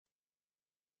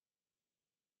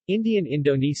Indian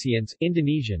Indonesians,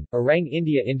 Indonesian, Orang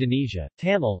India Indonesia,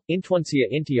 Tamil, Intuansia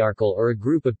Intiarkal are a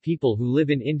group of people who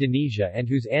live in Indonesia and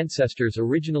whose ancestors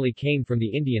originally came from the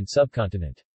Indian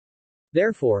subcontinent.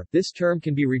 Therefore, this term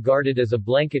can be regarded as a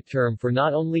blanket term for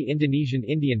not only Indonesian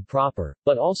Indian proper,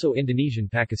 but also Indonesian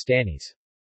Pakistanis.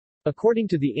 According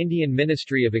to the Indian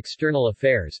Ministry of External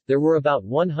Affairs, there were about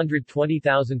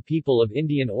 120,000 people of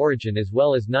Indian origin as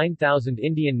well as 9,000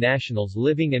 Indian nationals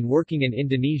living and working in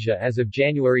Indonesia as of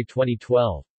January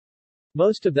 2012.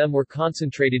 Most of them were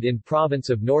concentrated in province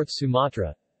of North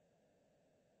Sumatra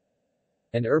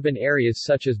and urban areas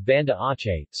such as Banda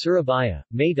Aceh, Surabaya,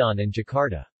 Medan and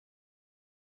Jakarta.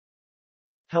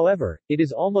 However, it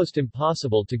is almost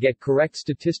impossible to get correct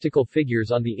statistical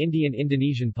figures on the Indian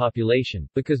Indonesian population,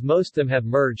 because most of them have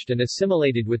merged and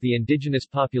assimilated with the indigenous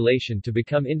population to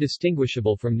become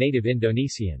indistinguishable from native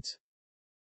Indonesians.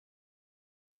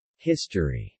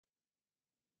 History.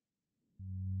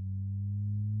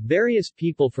 Various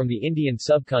people from the Indian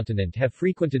subcontinent have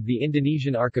frequented the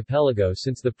Indonesian archipelago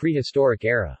since the prehistoric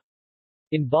era.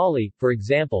 In Bali, for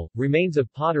example, remains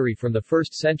of pottery from the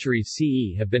 1st centuries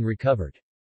CE have been recovered.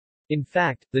 In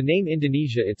fact, the name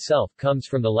Indonesia itself comes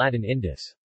from the Latin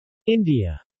Indus,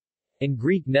 India, and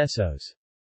Greek Nessos,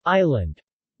 island,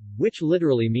 which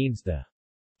literally means the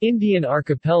Indian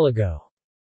archipelago.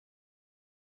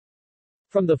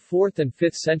 From the 4th and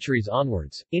 5th centuries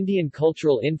onwards, Indian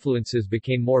cultural influences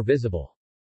became more visible.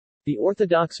 The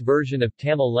orthodox version of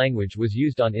Tamil language was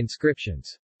used on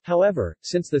inscriptions. However,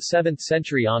 since the 7th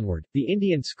century onward, the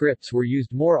Indian scripts were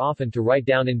used more often to write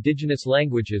down indigenous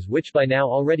languages which by now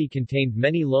already contained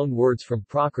many loan words from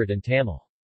Prakrit and Tamil.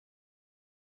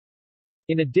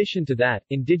 In addition to that,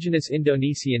 indigenous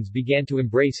Indonesians began to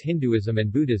embrace Hinduism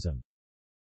and Buddhism.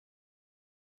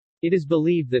 It is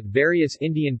believed that various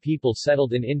Indian people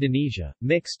settled in Indonesia,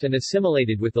 mixed and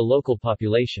assimilated with the local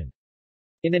population.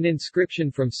 In an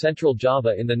inscription from Central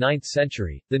Java in the 9th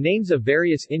century, the names of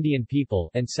various Indian people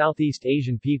and Southeast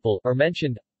Asian people are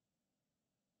mentioned.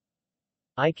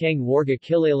 Ikang Warga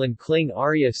Kilalan Kling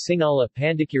Arya Singala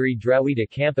Pandikiri Drawida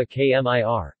Kampa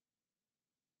Kmir.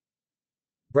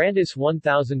 Brandis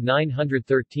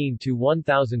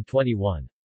 1913-1021.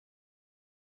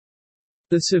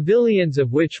 The civilians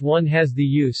of which one has the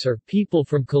use are people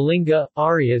from Kalinga,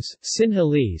 Aryas,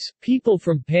 Sinhalese, people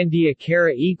from Pandya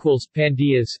Kara equals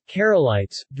Pandyas,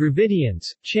 Keralites,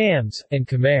 Dravidians, Chams, and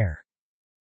Khmer.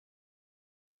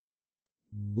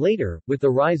 Later, with the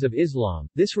rise of Islam,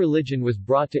 this religion was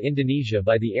brought to Indonesia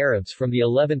by the Arabs from the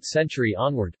 11th century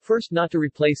onward, first not to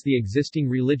replace the existing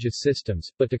religious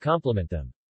systems, but to complement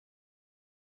them.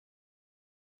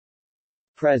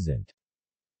 Present.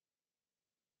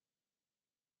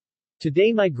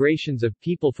 Today migrations of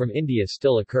people from India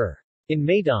still occur. In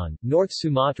Medan, North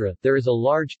Sumatra, there is a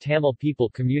large Tamil people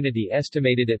community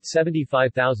estimated at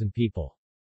 75,000 people.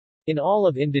 In all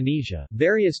of Indonesia,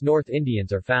 various North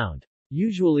Indians are found.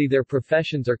 Usually their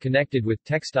professions are connected with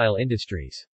textile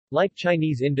industries. Like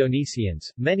Chinese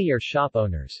Indonesians, many are shop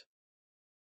owners.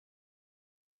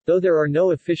 Though there are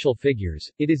no official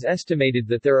figures, it is estimated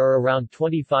that there are around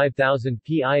 25,000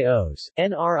 PIOs,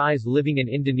 NRIs living in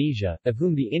Indonesia, of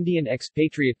whom the Indian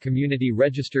expatriate community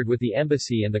registered with the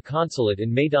embassy and the consulate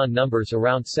in Medan numbers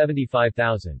around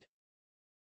 75,000.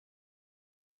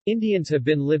 Indians have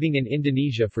been living in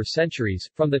Indonesia for centuries,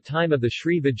 from the time of the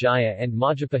Sri Vijaya and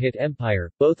Majapahit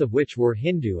Empire, both of which were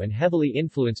Hindu and heavily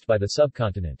influenced by the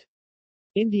subcontinent.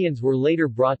 Indians were later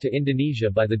brought to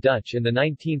Indonesia by the Dutch in the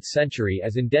 19th century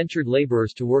as indentured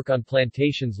laborers to work on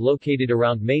plantations located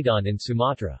around Medan in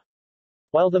Sumatra.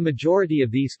 While the majority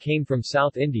of these came from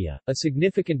South India, a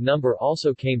significant number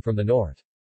also came from the north.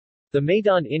 The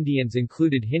Medan Indians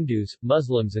included Hindus,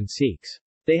 Muslims and Sikhs.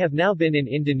 They have now been in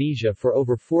Indonesia for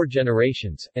over 4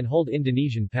 generations, and hold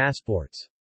Indonesian passports.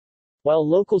 While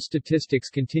local statistics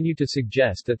continue to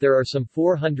suggest that there are some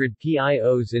 400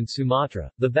 PIOs in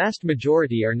Sumatra, the vast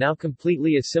majority are now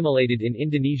completely assimilated in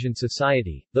Indonesian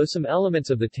society, though some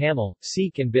elements of the Tamil,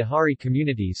 Sikh and Bihari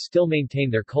communities still maintain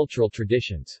their cultural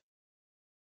traditions.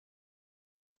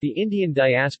 The Indian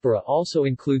diaspora also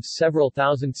includes several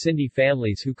thousand Sindhi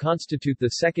families who constitute the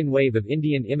second wave of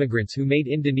Indian immigrants who made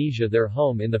Indonesia their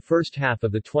home in the first half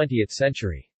of the 20th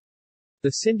century.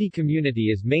 The Sindhi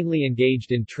community is mainly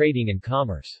engaged in trading and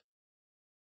commerce.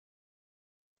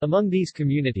 Among these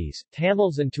communities,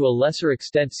 Tamils and to a lesser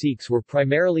extent Sikhs were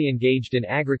primarily engaged in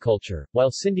agriculture,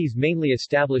 while Sindhis mainly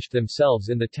established themselves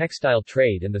in the textile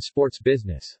trade and the sports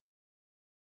business.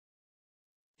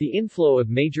 The inflow of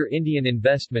major Indian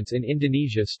investments in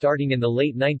Indonesia starting in the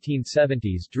late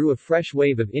 1970s drew a fresh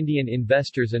wave of Indian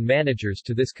investors and managers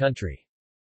to this country.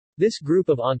 This group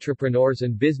of entrepreneurs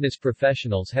and business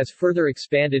professionals has further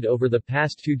expanded over the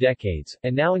past 2 decades,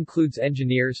 and now includes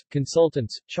engineers,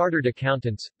 consultants, chartered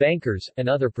accountants, bankers, and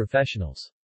other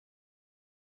professionals.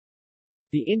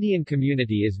 The Indian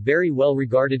community is very well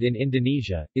regarded in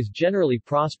Indonesia, is generally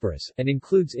prosperous, and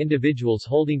includes individuals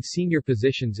holding senior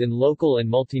positions in local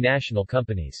and multinational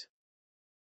companies.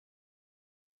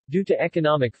 Due to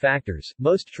economic factors,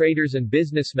 most traders and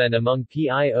businessmen among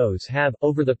PIOs have,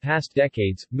 over the past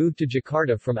decades, moved to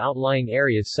Jakarta from outlying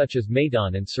areas such as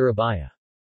Medan and Surabaya.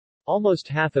 Almost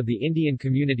half of the Indian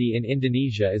community in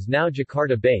Indonesia is now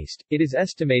Jakarta-based. It is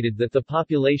estimated that the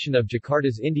population of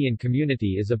Jakarta's Indian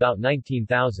community is about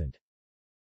 19,000.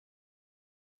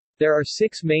 There are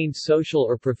 6 main social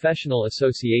or professional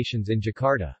associations in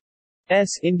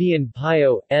Jakarta's Indian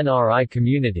PIO NRI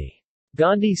community.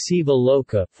 Gandhi Seva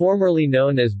Loka, formerly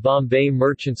known as Bombay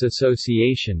Merchants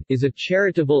Association, is a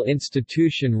charitable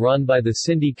institution run by the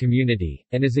Sindhi community,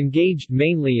 and is engaged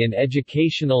mainly in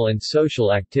educational and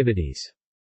social activities.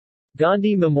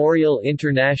 Gandhi Memorial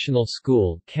International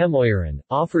School, Kemoiran,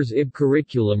 offers IB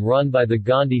curriculum run by the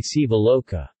Gandhi Seva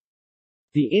Loka.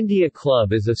 The India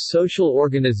Club is a social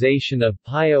organization of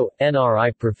PIO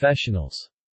NRI professionals.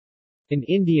 An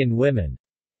Indian Women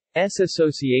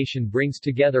Association brings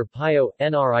together PIO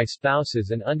NRI spouses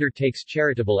and undertakes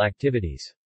charitable activities.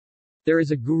 There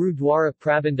is a Gurudwara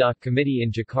Prabandhak committee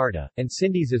in Jakarta, and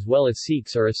Sindhis as well as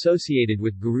Sikhs are associated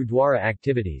with Gurudwara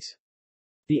activities.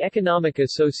 The Economic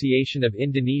Association of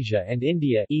Indonesia and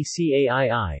India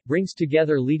 (ECAII) brings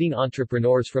together leading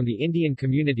entrepreneurs from the Indian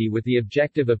community with the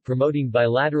objective of promoting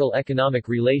bilateral economic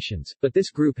relations, but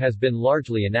this group has been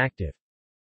largely inactive.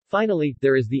 Finally,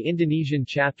 there is the Indonesian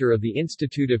chapter of the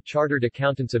Institute of Chartered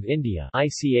Accountants of India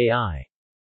 (ICAI).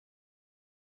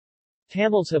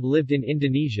 Tamils have lived in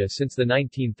Indonesia since the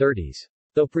 1930s.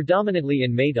 Though predominantly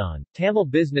in Medan, Tamil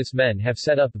businessmen have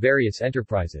set up various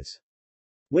enterprises.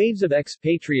 Waves of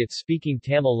expatriates speaking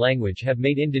Tamil language have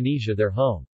made Indonesia their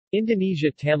home.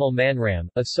 Indonesia Tamil Manram,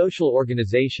 a social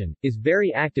organization, is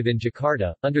very active in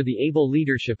Jakarta, under the able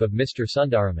leadership of Mr.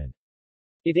 Sundaraman.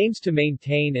 It aims to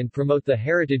maintain and promote the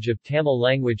heritage of Tamil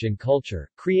language and culture,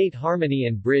 create harmony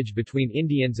and bridge between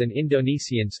Indians and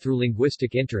Indonesians through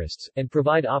linguistic interests, and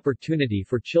provide opportunity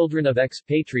for children of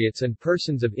expatriates and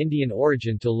persons of Indian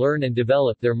origin to learn and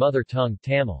develop their mother tongue,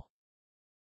 Tamil.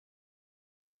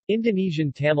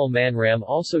 Indonesian Tamil Manram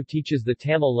also teaches the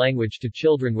Tamil language to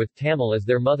children with Tamil as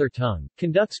their mother tongue,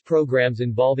 conducts programs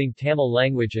involving Tamil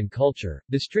language and culture,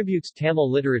 distributes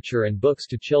Tamil literature and books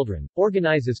to children,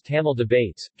 organizes Tamil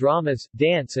debates, dramas,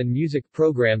 dance and music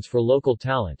programs for local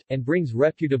talent, and brings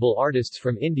reputable artists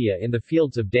from India in the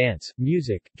fields of dance,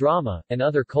 music, drama, and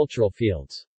other cultural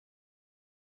fields.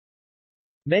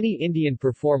 Many Indian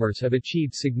performers have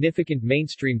achieved significant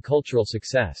mainstream cultural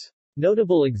success.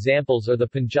 Notable examples are the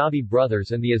Punjabi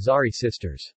brothers and the Azari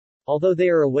sisters. Although they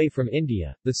are away from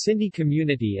India, the Sindhi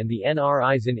community and the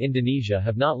NRIs in Indonesia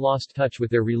have not lost touch with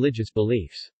their religious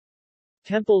beliefs.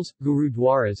 Temples,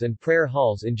 gurudwaras and prayer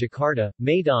halls in Jakarta,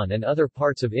 Medan and other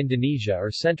parts of Indonesia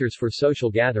are centers for social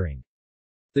gathering.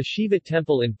 The Shiva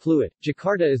Temple in Pluit,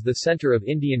 Jakarta is the center of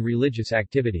Indian religious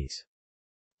activities.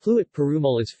 Pluit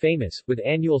Perumal is famous, with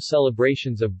annual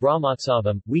celebrations of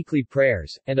Brahmotsavam, weekly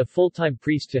prayers, and a full-time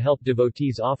priest to help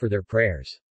devotees offer their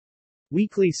prayers.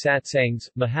 Weekly satsangs,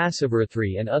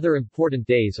 Mahasivratri and other important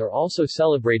days are also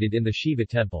celebrated in the Shiva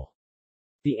temple.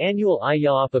 The annual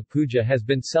Ayyappa Puja has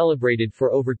been celebrated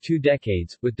for over 2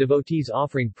 decades, with devotees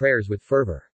offering prayers with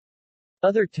fervor.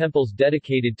 Other temples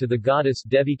dedicated to the goddess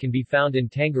Devi can be found in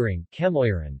Tangerang,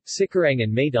 Kemoiran, Cikarang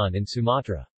and Medan in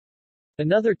Sumatra.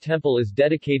 Another temple is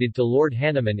dedicated to Lord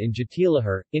Hanuman in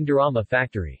Jatilahar, Indorama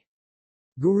Factory.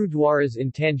 Gurudwaras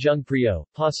in Tanjung Priok,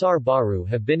 Pasar Baru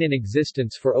have been in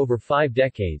existence for over 5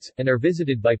 decades, and are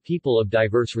visited by people of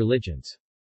diverse religions.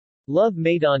 Love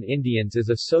Medan Indians is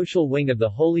a social wing of the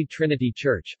Holy Trinity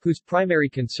Church, whose primary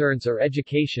concerns are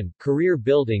education, career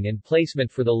building and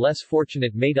placement for the less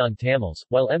fortunate Medan Tamils,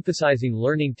 while emphasizing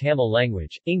learning Tamil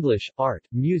language, English, art,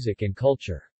 music and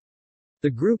culture. The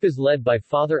group is led by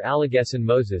Father Alagesan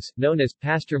Moses, known as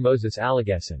Pastor Moses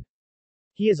Alagesan.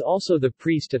 He is also the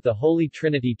priest at the Holy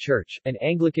Trinity Church, an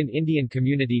Anglican Indian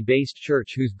community-based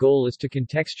church whose goal is to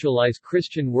contextualize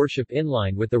Christian worship in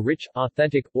line with the rich,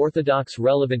 authentic, orthodox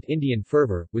relevant Indian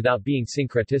fervor, without being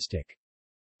syncretistic.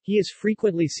 He is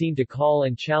frequently seen to call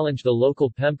and challenge the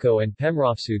local PEMCO and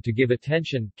PEMROFSU to give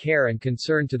attention, care and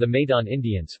concern to the Medan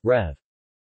Indians. Rev.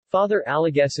 Father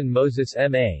Aligesan Moses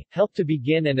M.A., helped to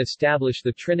begin and establish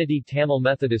the Trinity Tamil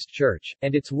Methodist Church,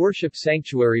 and its worship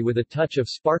sanctuary with a touch of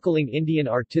sparkling Indian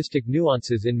artistic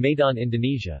nuances in Medan,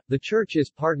 Indonesia. The church is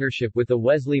partnership with the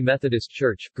Wesley Methodist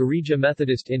Church, Gereja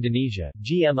Methodist Indonesia,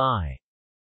 GMI.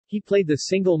 He played the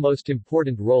single most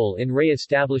important role in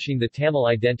re-establishing the Tamil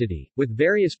identity, with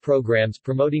various programs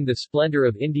promoting the splendor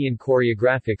of Indian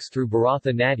choreographics through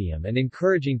Bharatha Natyam and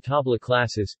encouraging tabla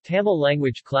classes, Tamil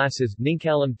language classes,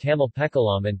 Ninkalam Tamil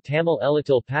Pekalam and Tamil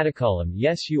Elatil Padakalam.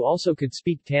 Yes, you also could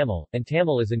speak Tamil, and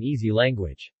Tamil is an easy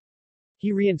language.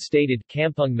 He reinstated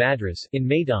Kampung Madras in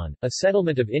Medan, a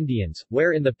settlement of Indians,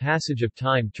 where in the passage of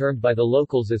time termed by the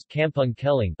locals as Kampung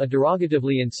Keling, a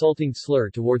derogatively insulting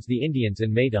slur towards the Indians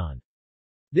in Medan.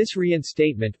 This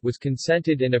reinstatement was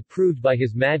consented and approved by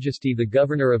His Majesty the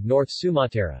Governor of North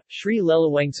Sumatra, Sri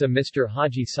Lelawangsa Mr.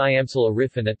 Haji Syamsul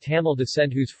Arifin, a Tamil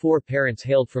descent whose four parents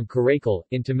hailed from Karaikal,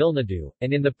 in Tamil Nadu,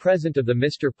 and in the presence of the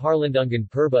Mr. Parlandungan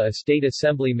Purba, a state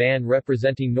assembly man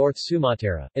representing North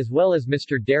Sumatra, as well as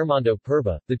Mr. Darmondo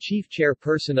Purba, the chief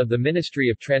chairperson of the Ministry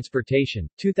of Transportation.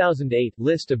 2008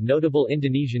 List of notable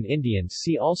Indonesian Indians.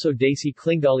 See also Desi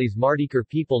Klinggalis Mardikar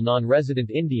people non-resident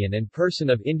Indian and person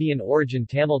of Indian origin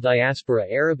Tamil diaspora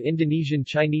Arab Indonesian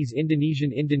Chinese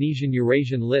Indonesian Indonesian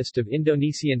Eurasian List of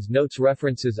Indonesians Notes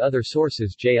References Other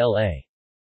sources JLA.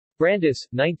 Brandis,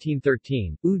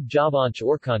 1913, Ud Jabanch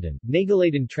Orkondan,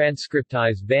 Nagaladan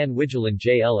Transcriptis van Wigelan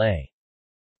JLA.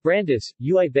 Brandis,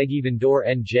 Uitbegivendor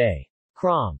N.J.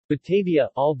 Krom. Batavia,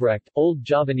 Albrecht, Old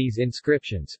Javanese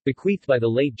Inscriptions, bequeathed by the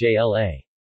late JLA.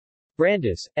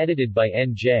 Brandis, edited by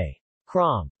N.J.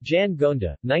 Krom. Jan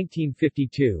Gonda,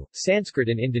 1952, Sanskrit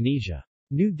in Indonesia.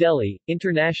 New Delhi,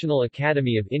 International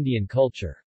Academy of Indian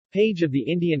Culture. Page of the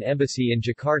Indian Embassy in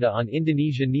Jakarta on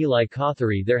Indonesia. Nilai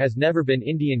Kothari. There has never been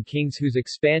Indian kings whose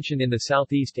expansion in the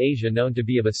Southeast Asia known to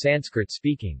be of a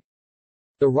Sanskrit-speaking.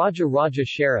 The Raja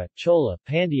Shara, Chola,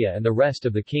 Pandya and the rest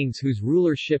of the kings whose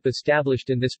rulership established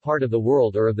in this part of the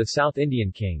world are of the South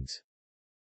Indian kings.